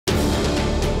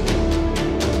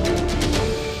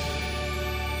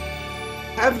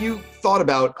Have you thought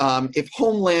about if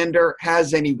Homelander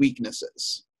has any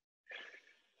weaknesses?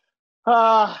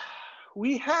 Uh,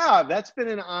 we have. That's been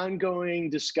an ongoing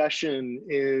discussion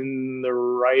in the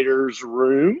writer's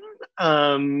room.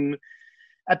 Um,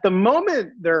 at the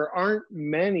moment, there aren't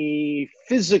many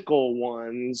physical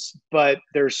ones, but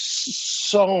there's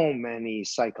so many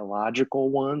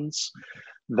psychological ones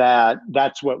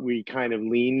that's what we kind of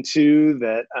lean to.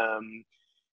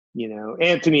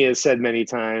 Anthony has said many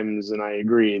times, and I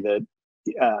agree, that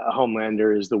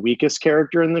Homelander is the weakest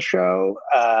character in the show.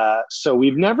 So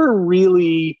we've never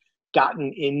really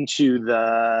gotten into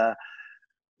the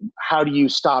how do you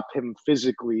stop him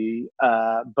physically,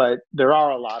 but there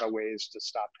are a lot of ways to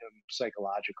stop him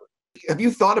psychologically. Have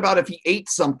you thought about if he ate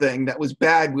something that was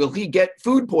bad, will he get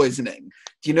food poisoning?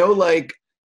 Do you know, like...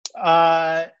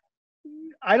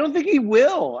 I don't think he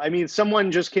will. I mean,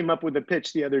 someone just came up with a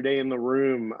pitch the other day in the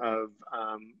room of,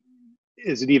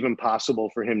 is it even possible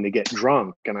for him to get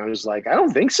drunk? And I was like, I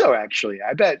don't think so, actually.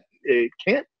 I bet it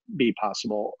can't be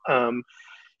possible.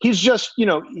 He's just,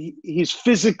 he's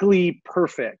physically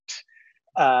perfect.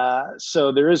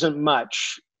 So there isn't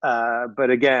much.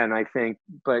 But again,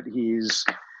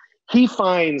 he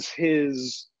finds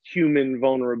his human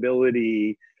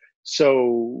vulnerability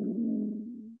so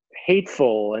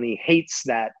hateful, and he hates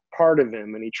that part of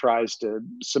him, and he tries to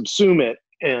subsume it,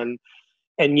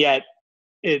 and yet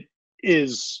it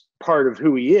is part of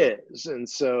who he is. And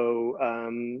so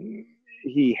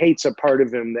he hates a part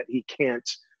of him that he can't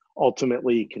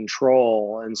ultimately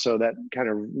control, and so that kind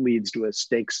of leads to a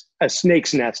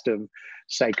snake's nest of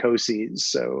psychoses.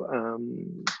 So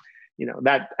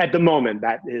that at the moment,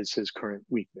 that is his current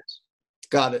weakness.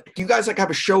 Got it. Do you guys have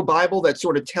a show Bible that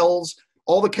sort of tells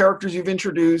all the characters you've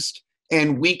introduced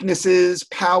and weaknesses,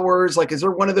 powers? Like, is there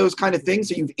one of those kind of things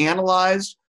that you've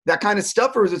analyzed, that kind of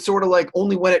stuff? Or is it sort of like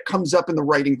only when it comes up in the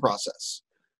writing process?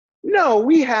 No,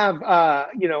 we have,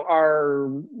 our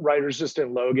writer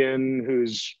assistant, Logan,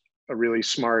 who's a really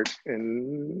smart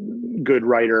and good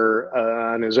writer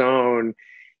on his own.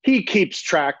 He keeps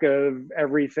track of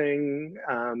everything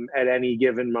at any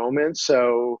given moment.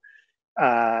 So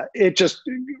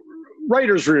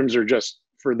writers' rooms are just,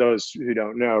 for those who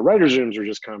don't know, writers' rooms are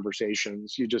just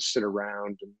conversations. You just sit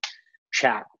around and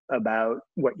chat about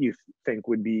what you think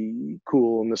would be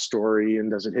cool in the story, and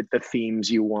does it hit the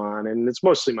themes you want. And it's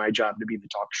mostly my job to be the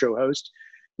talk show host.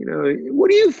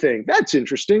 What do you think? That's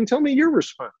interesting. Tell me your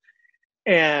response.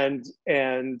 And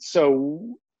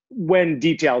so when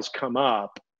details come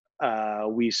up,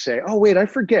 we say, oh, wait, I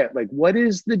forget. Like, what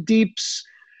is the deeps?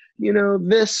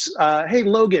 Hey,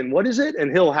 Logan, what is it?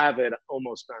 And he'll have it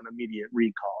almost on immediate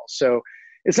recall. So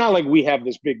it's not like we have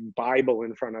this big Bible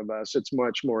in front of us. It's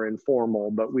much more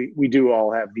informal, but we do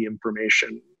all have the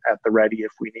information at the ready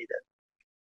if we need it.